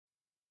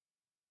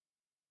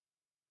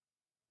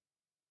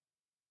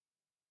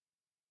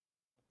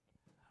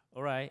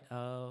All right.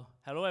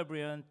 Hello,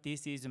 everyone.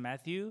 This is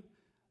Matthew.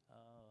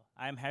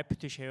 I'm happy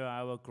to share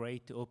our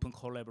great open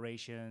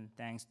collaboration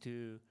thanks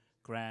to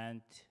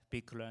Grant,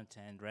 Bigclunt,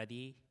 and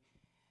Reddy.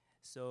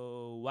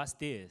 So what's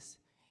this?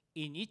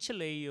 In each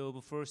layer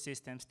of full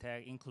system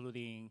stack,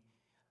 including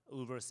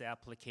Uber's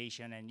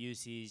application and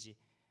usage,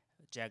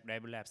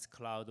 Jackrabbit Labs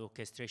cloud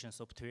orchestration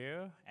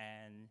software,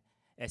 and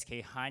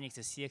SK Hynix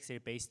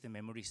CXL-based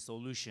memory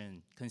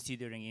solution,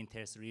 considering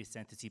Intel's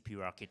recent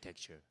CPU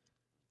architecture.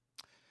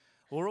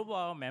 All of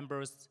our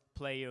members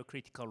play a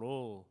critical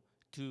role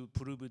to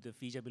prove the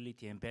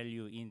feasibility and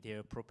value in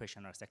their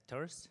professional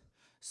sectors.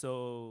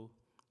 So,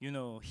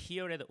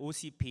 here at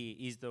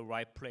OCP is the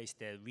right place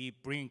that we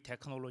bring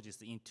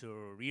technologies into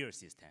a real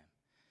system.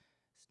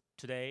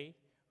 Today,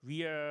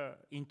 we are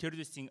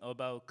introducing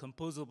about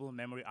composable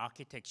memory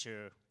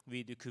architecture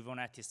with the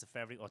Kubernetes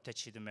Fabric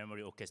attached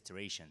memory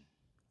orchestration.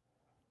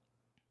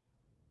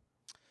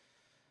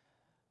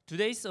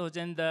 Today's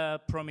agenda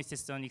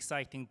promises an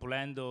exciting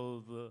blend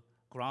of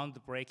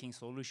groundbreaking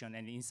solution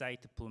and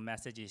insightful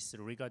messages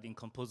regarding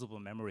composable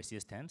memory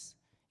systems,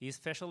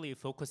 especially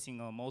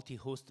focusing on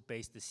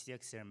multi-host-based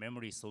CXL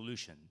memory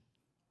solution.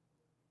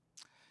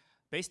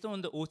 Based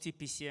on the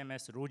OCP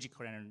CMS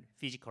logical and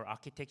physical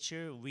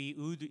architecture, we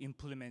would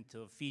implement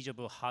a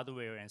feasible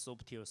hardware and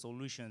software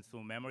solution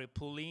for memory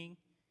pooling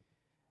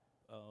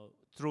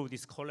through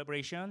this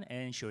collaboration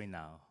and showing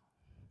now.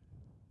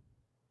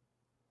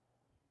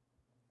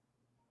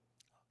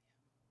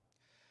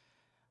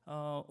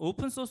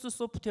 Open source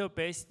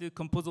software-based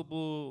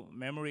composable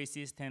memory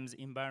systems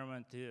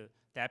environment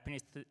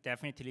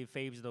definitely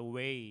paves the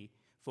way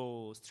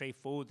for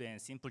straightforward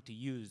and simple to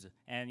use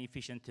and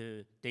efficient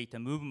data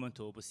movement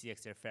of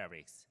CXL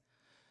fabrics.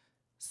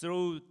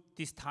 Through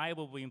this type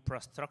of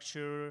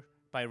infrastructure,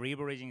 by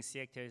leveraging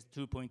CXL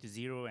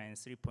 2.0 and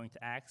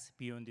 3.x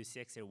beyond the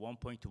CXL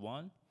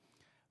 1.1,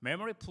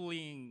 memory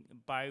pooling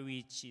by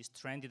which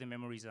stranded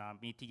memories are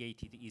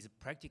mitigated is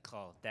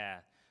practical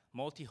that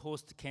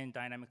multi-host can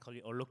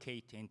dynamically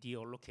allocate and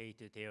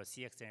deallocate their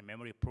CXL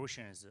memory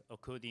portions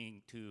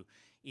according to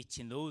each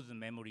node's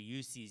memory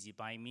usage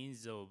by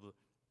means of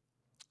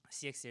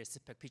CXL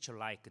spec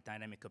feature-like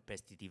dynamic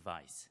capacity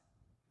device.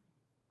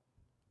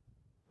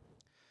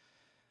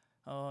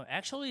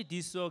 Actually,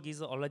 this work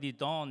is already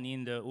done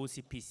in the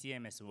OCP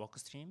CMS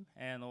workstream,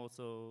 and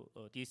also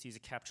this is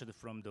captured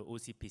from the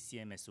OCP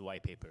CMS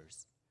white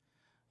papers.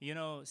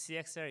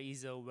 CXL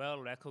is a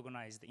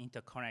well-recognized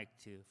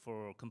interconnect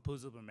for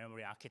composable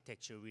memory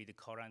architecture with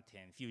current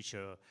and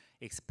future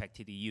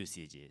expected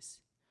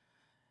usages.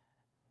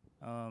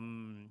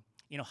 In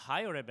a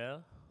higher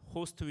level,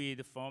 host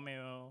with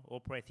firmware,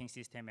 operating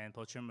system, and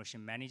virtual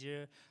machine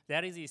manager,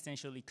 that is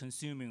essentially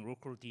consuming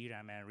local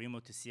DRAM and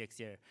remote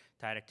CXL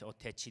direct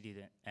attached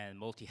and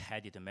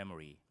multi-headed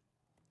memory.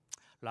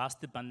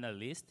 Last but not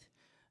least,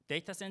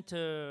 data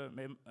center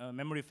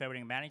memory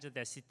fabric manager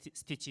that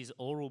stitches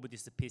all of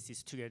these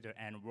pieces together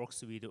and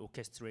works with the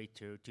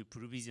orchestrator to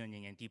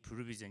provisioning and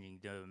deprovisioning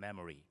the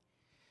memory.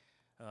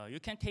 You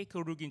can take a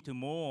look into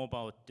more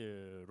about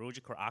the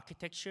logical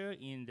architecture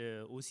in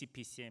the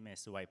OCP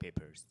CMS white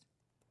papers.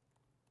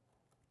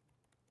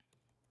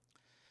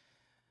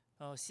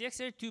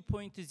 CXL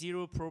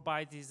 2.0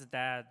 provides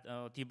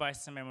that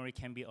device memory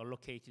can be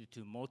allocated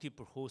to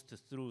multiple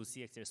hosts through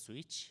CXL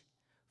switch.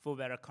 For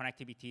better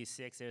connectivity,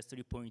 CXL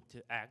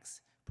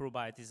 3.x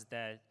provides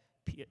that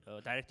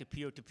direct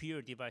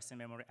peer-to-peer device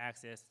memory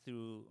access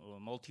through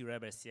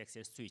multi-level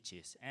CXL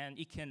switches. And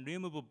it can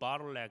remove a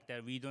bottleneck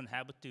that we don't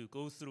have to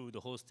go through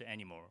the host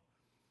anymore.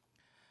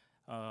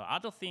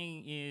 Other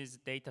thing is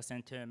data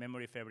center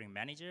memory fabric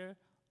manager,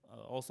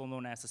 also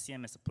known as a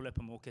CMS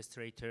platform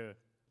orchestrator,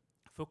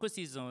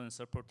 focuses on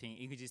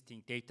supporting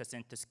existing data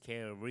center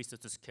scale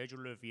resource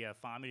scheduler via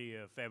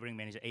familiar fabric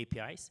manager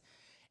APIs,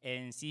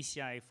 and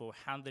CCI for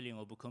handling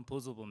of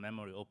composable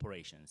memory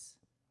operations.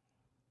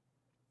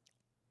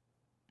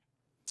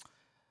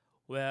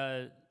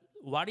 Well,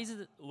 what is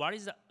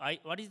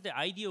the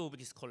idea of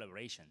this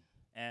collaboration,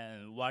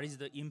 and what is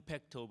the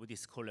impact of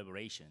this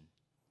collaboration?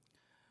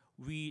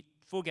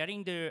 For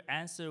getting the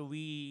answer,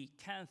 we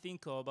can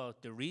think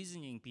about the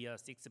reasoning via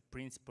 6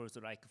 principles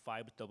like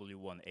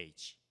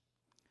 5W1H.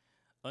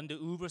 On the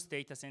Uber's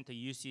data center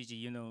usage,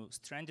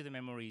 stranded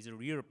memory is a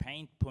real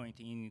pain point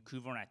in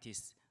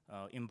Kubernetes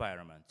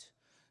environment.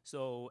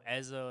 So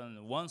as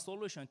one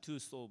solution to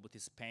solve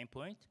this pain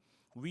point,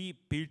 we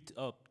built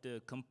up the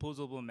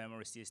composable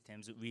memory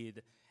systems with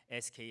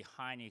SK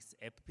Hynix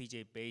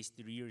FPGA-based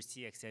real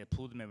CXL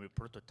pooled memory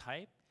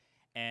prototype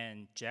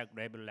and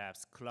Jackrabbit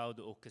Labs cloud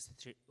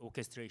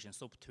orchestration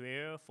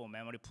software for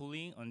memory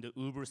pooling on the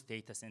Uber's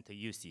data center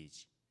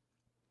usage.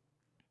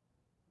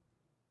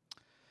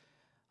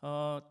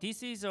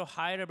 This is a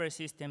high-level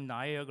system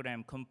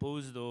diagram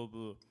composed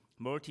of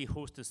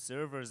multi-host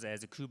servers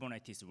as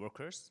Kubernetes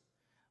workers,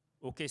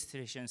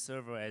 orchestration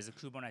server as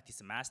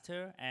Kubernetes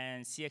master,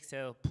 and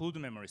CXL pooled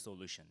memory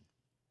solution.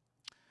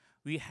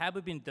 We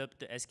have been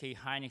dubbed SK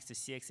Hynix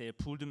CXL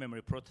pooled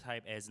memory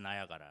prototype as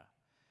Niagara.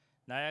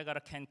 Niagara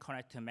can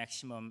connect to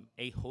maximum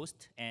 8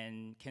 hosts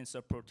and can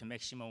support to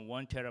maximum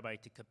 1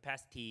 terabyte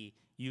capacity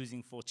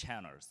using 4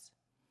 channels.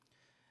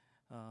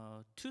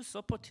 To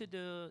support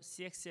the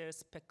CXL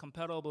spec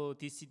compatible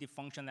DCD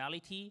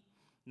functionality,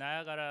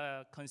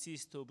 Niagara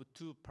consists of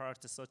 2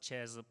 parts such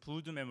as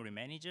pooled memory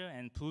manager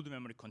and pooled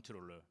memory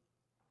controller.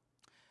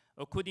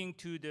 According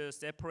to the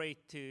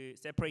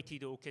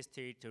separated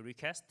orchestrated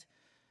request,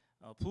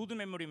 pooled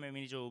memory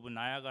manager of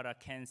Niagara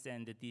can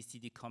send the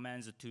DCD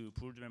commands to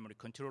pooled memory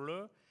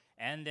controller,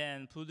 and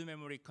then pooled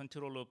memory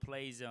controller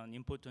plays an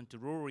important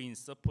role in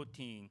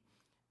supporting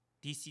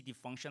DCD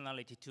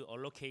functionality to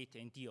allocate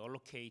and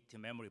deallocate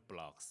memory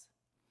blocks.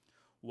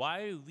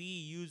 While we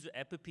use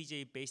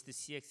FPGA-based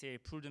CXL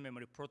pooled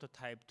memory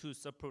prototype to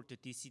support the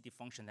DCD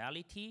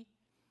functionality,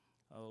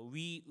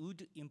 we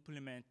would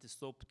implement the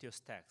software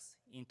stacks,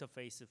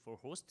 interface for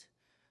host,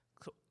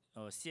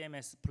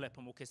 CMS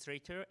platform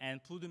orchestrator,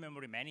 and pooled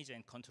memory manager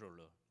and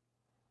controller.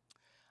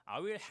 I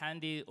will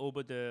hand it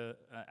over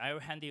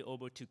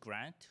to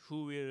Grant,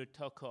 who will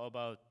talk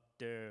about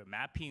the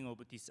mapping of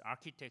this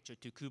architecture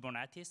to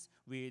Kubernetes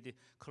with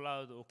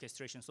cloud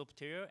orchestration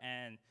software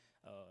and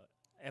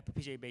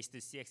FPGA-based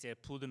CXL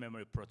pooled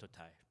memory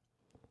prototype.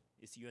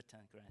 It's your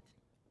turn, Grant.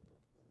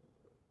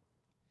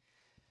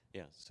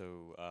 Yeah,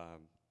 so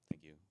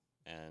thank you.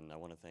 And I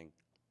want to thank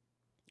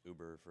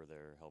Uber for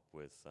their help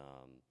with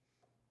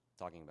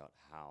talking about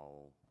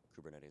how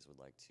Kubernetes would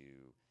like to,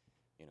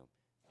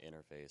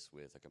 interface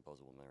with a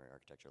composable memory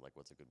architecture, like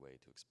what's a good way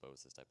to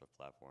expose this type of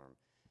platform.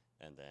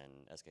 And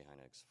then SK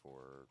Hynix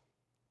for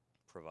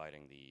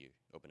providing the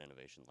Open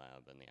Innovation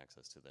Lab and the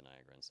access to the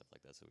Niagara and stuff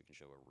like that so we can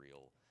show a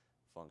real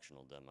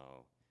functional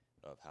demo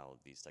of how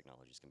these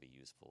technologies can be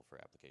useful for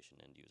application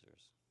end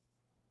users.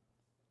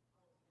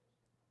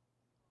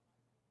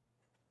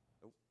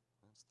 Oh,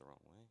 that's the wrong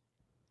way.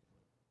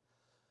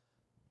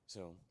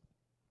 So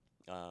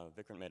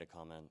Vikrant made a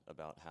comment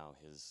about how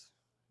his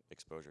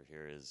exposure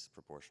here is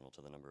proportional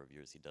to the number of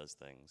years he does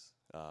things.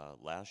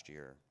 Last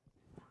year,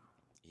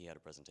 he had a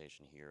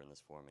presentation here in this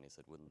forum, and he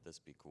said, wouldn't this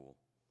be cool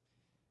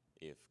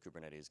if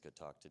Kubernetes could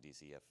talk to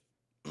DCMFM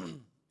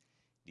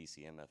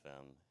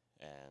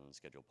and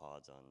schedule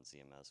pods on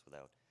CMS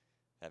without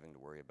having to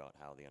worry about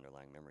how the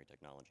underlying memory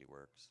technology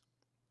works?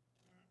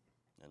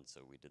 And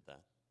so we did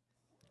that.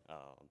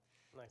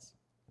 Nice.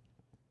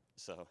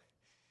 So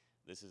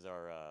this is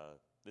our,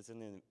 this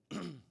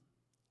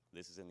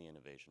is in the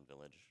Innovation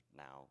Village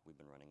now. We've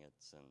been running it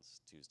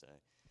since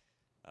Tuesday.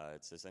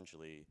 It's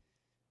essentially,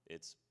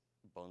 it's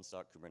bone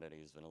stock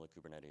Kubernetes, vanilla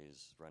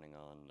Kubernetes running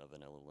on a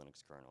vanilla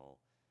Linux kernel,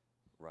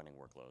 running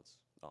workloads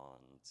on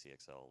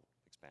CXL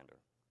Expander.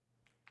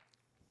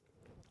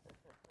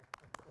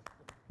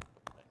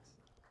 Thanks.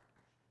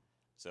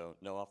 So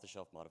no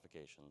off-the-shelf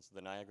modifications.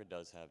 The Niagara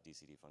does have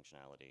DCD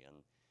functionality,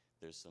 and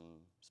there's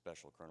some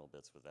special kernel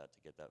bits with that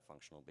to get that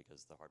functional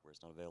because the hardware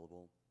is not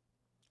available.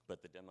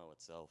 But the demo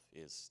itself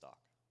is stock.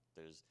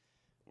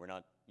 We're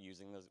not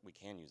using those, we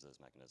can use those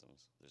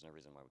mechanisms. There's no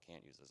reason why we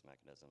can't use those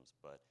mechanisms,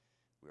 but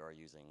we are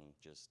using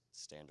just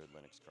standard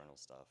Linux kernel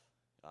stuff.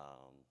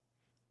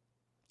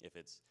 If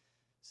it's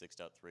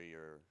 6.3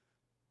 or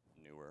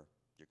newer,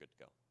 you're good to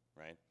go,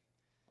 right?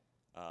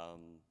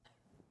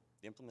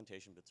 The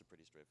implementation bits are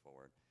pretty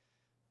straightforward.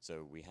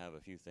 So we have a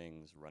few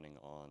things running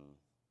on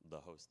the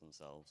hosts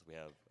themselves. We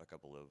have a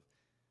couple of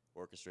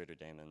orchestrator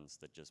daemons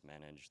that just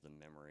manage the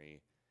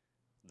memory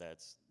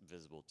that's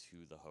visible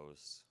to the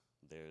hosts.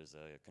 There's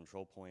a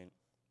control point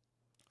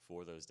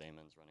for those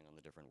daemons running on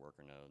the different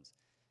worker nodes.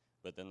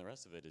 But then the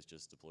rest of it is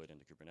just deployed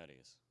into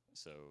Kubernetes.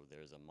 So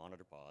there's a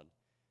monitor pod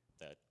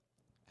that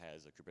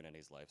has a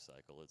Kubernetes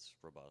lifecycle. It's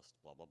robust,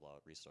 blah, blah, blah,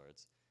 it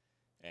restarts.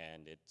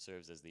 And it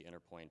serves as the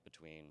interpoint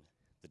between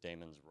the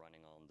daemons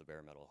running on the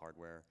bare metal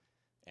hardware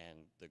and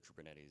the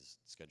Kubernetes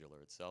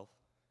scheduler itself.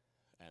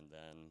 And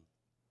then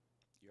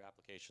your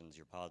applications,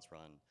 your pods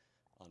run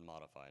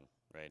unmodified,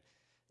 right?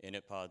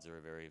 Init pods are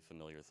a very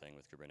familiar thing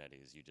with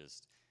Kubernetes.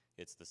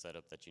 It's the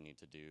setup that you need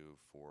to do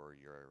for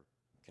your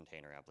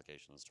container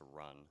applications to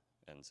run.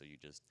 And so you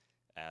just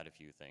add a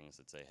few things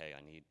that say, hey,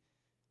 I need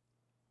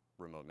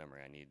remote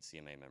memory, I need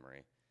CMA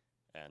memory,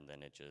 and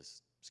then it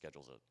just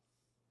schedules it.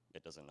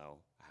 It doesn't know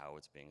how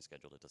it's being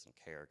scheduled. It doesn't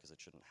care because it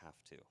shouldn't have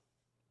to,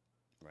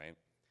 right?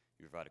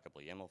 You provide a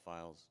couple of YAML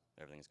files,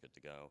 everything's good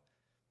to go.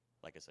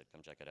 Like I said,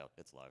 come check it out.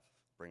 It's live.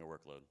 Bring a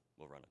workload,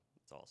 we'll run it.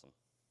 It's awesome.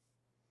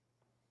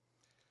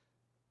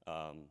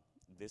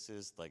 This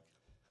is like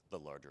the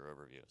larger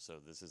overview. So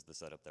this is the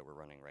setup that we're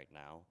running right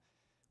now.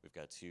 We've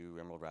got 2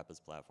 Emerald Rapids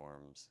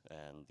platforms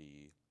and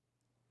the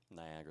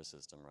Niagara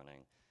system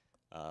running.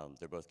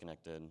 They're both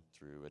connected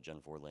through a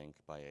Gen 4 link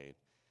by 8.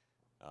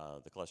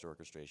 The cluster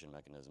orchestration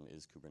mechanism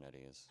is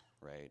Kubernetes,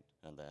 right?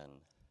 And then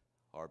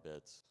our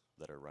bits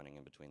that are running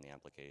in between the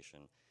application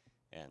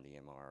and the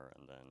EMR,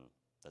 and then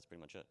that's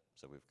pretty much it.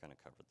 So we've kind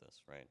of covered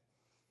this, right?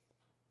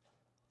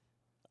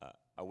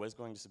 I was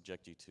going to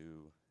subject you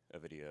to a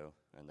video,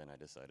 and then I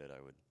decided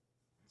I would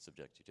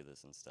subject you to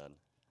this instead.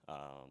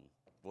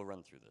 We'll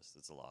run through this.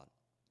 It's a lot.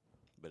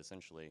 But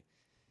essentially,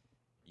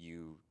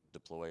 you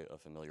deploy a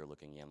familiar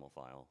looking YAML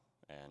file.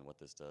 And what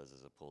this does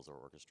is it pulls our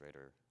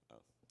orchestrator,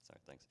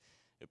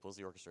 It pulls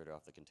the orchestrator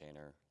off the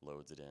container,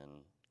 loads it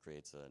in,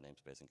 creates a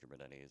namespace in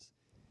Kubernetes.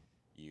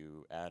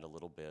 You add a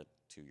little bit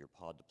to your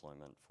pod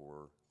deployment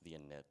for the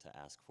init to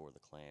ask for the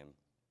claim.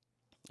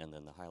 And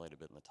then the highlighted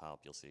bit in the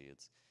top, you'll see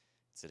it's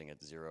sitting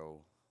at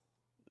zero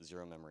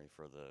memory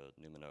for the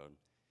NUMA node.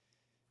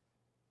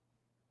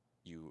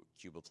 You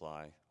kube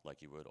apply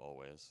like you would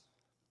always.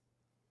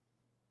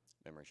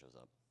 Memory shows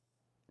up,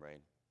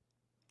 right?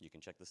 You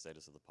can check the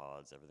status of the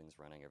pods, everything's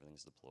running,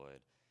 everything's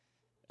deployed,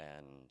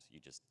 and you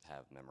just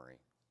have memory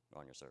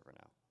on your server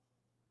now.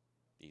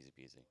 Easy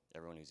peasy.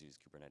 Everyone who's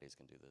used Kubernetes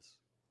can do this.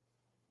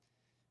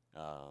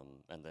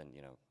 And then,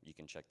 you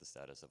can check the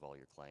status of all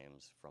your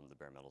claims from the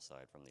bare metal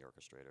side, from the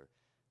orchestrator,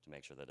 to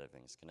make sure that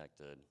everything's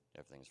connected,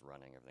 everything's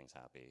running, everything's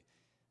happy.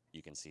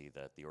 You can see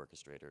that the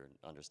orchestrator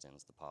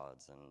understands the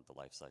pods and the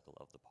life cycle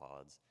of the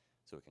pods,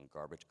 so it can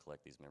garbage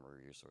collect these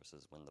memory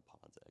resources when the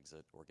pods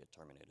exit or get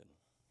terminated.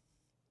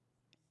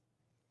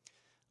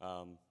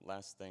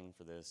 Last thing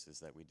for this is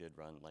that we did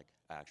run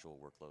actual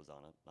workloads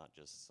on it, not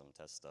just some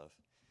test stuff.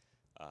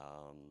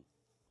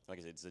 Like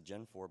I said, it's a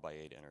Gen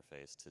 4x8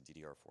 interface to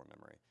DDR4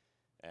 memory.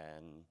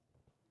 And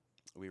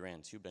we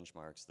ran 2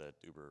 benchmarks that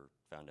Uber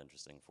found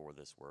interesting for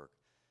this work.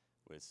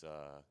 With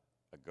a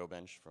Go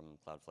bench from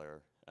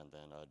Cloudflare, and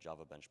then a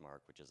Java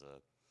benchmark, which is a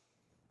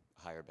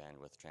higher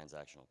bandwidth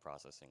transactional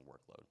processing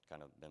workload,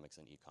 kind of mimics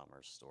an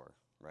e-commerce store,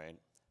 right?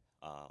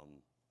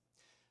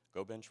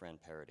 Go bench ran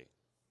parity.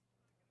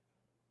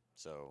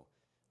 So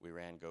we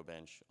ran Go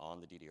bench on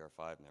the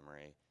DDR5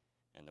 memory,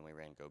 and then we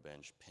ran Go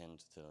bench pinned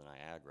to the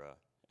Niagara,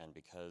 and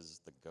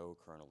because the Go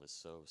kernel is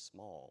so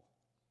small,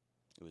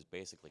 it was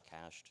basically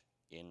cached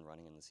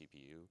running in the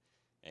CPU,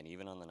 and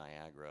even on the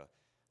Niagara,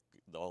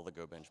 all the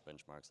Go bench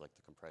benchmarks, like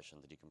the compression,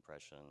 the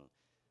decompression,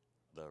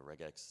 the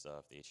regex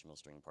stuff, the HTML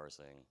string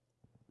parsing,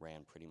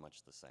 ran pretty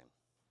much the same.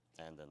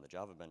 And then the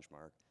Java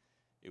benchmark,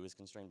 it was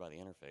constrained by the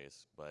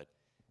interface, but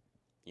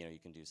you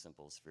can do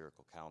simple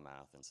spherical cow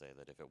math and say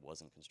that if it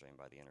wasn't constrained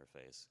by the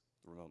interface,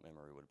 remote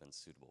memory would have been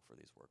suitable for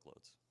these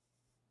workloads.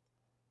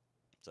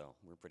 So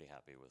we're pretty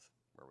happy with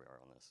where we are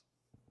on this.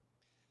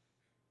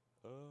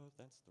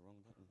 That's the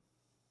wrong button.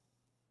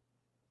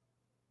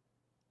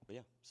 But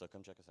yeah, so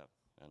come check us out.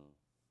 And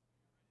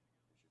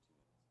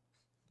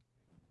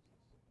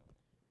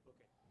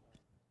Okay.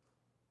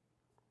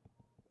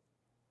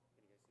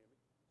 Can you guys hear me?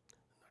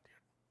 Not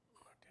yet.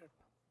 Not yet.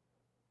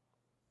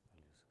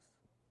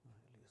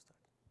 I'll use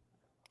that.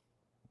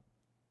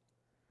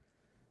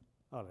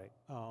 All right.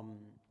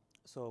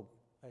 So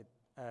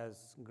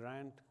as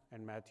Grant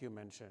and Matthew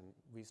mentioned,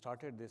 we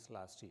started this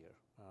last year.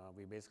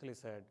 We basically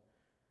said,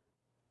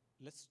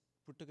 let's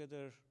put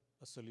together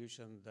a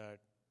solution that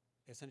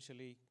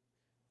essentially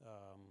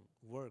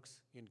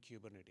works in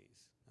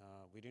Kubernetes.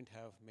 We didn't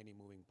have many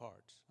moving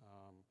parts.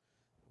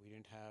 We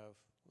didn't have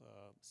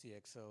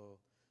CXL,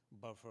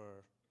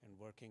 buffer, and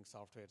working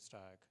software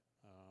stack,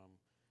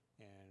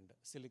 and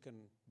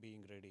silicon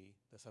being ready,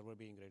 the server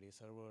being ready,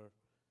 server,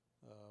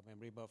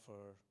 memory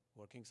buffer,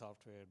 working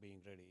software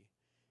being ready.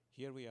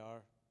 Here we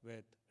are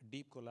with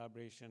deep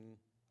collaboration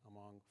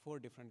among 4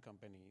 different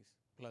companies,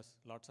 plus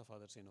lots of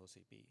others in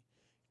OCP.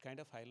 It kind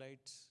of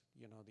highlights,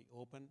 the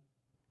open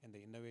and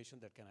the innovation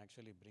that can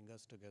actually bring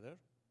us together.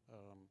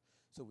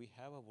 So we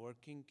have a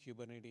working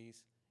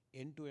Kubernetes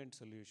end-to-end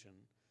solution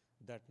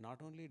that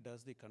not only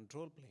does the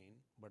control plane,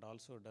 but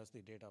also does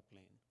the data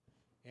plane.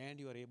 And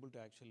you are able to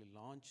actually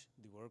launch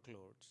the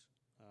workloads.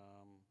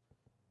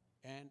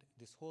 And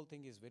this whole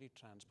thing is very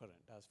transparent.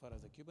 As far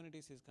as the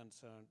Kubernetes is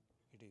concerned,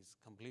 it is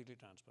completely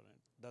transparent.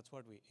 That's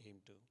what we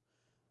aim to.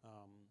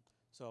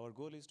 So our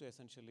goal is to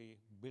essentially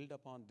build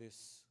upon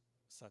this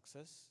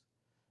success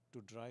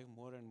to drive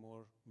more and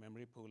more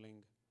memory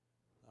pooling,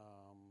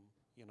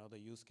 the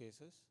use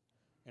cases.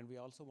 And we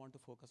also want to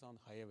focus on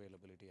high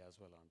availability as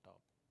well on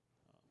top.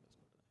 Let's go to the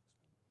next one.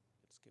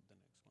 Let's skip the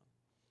next one.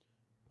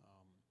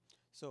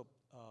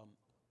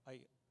 I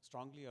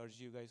strongly urge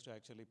you guys to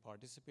actually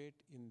participate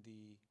in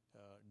the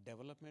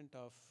development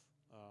of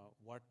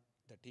what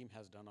the team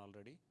has done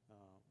already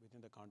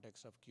within the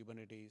context of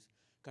Kubernetes,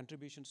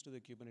 contributions to the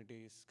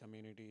Kubernetes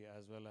community,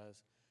 as well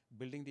as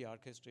building the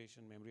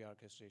orchestration, memory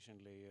orchestration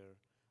layer,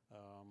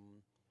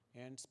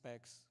 and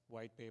specs,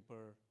 white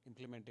paper,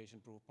 implementation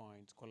proof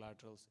points,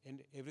 collaterals,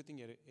 and everything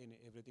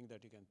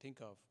that you can think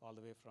of, all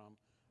the way from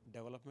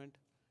development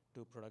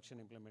to production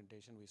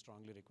implementation. We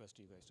strongly request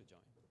you guys to join.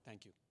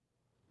 Thank you.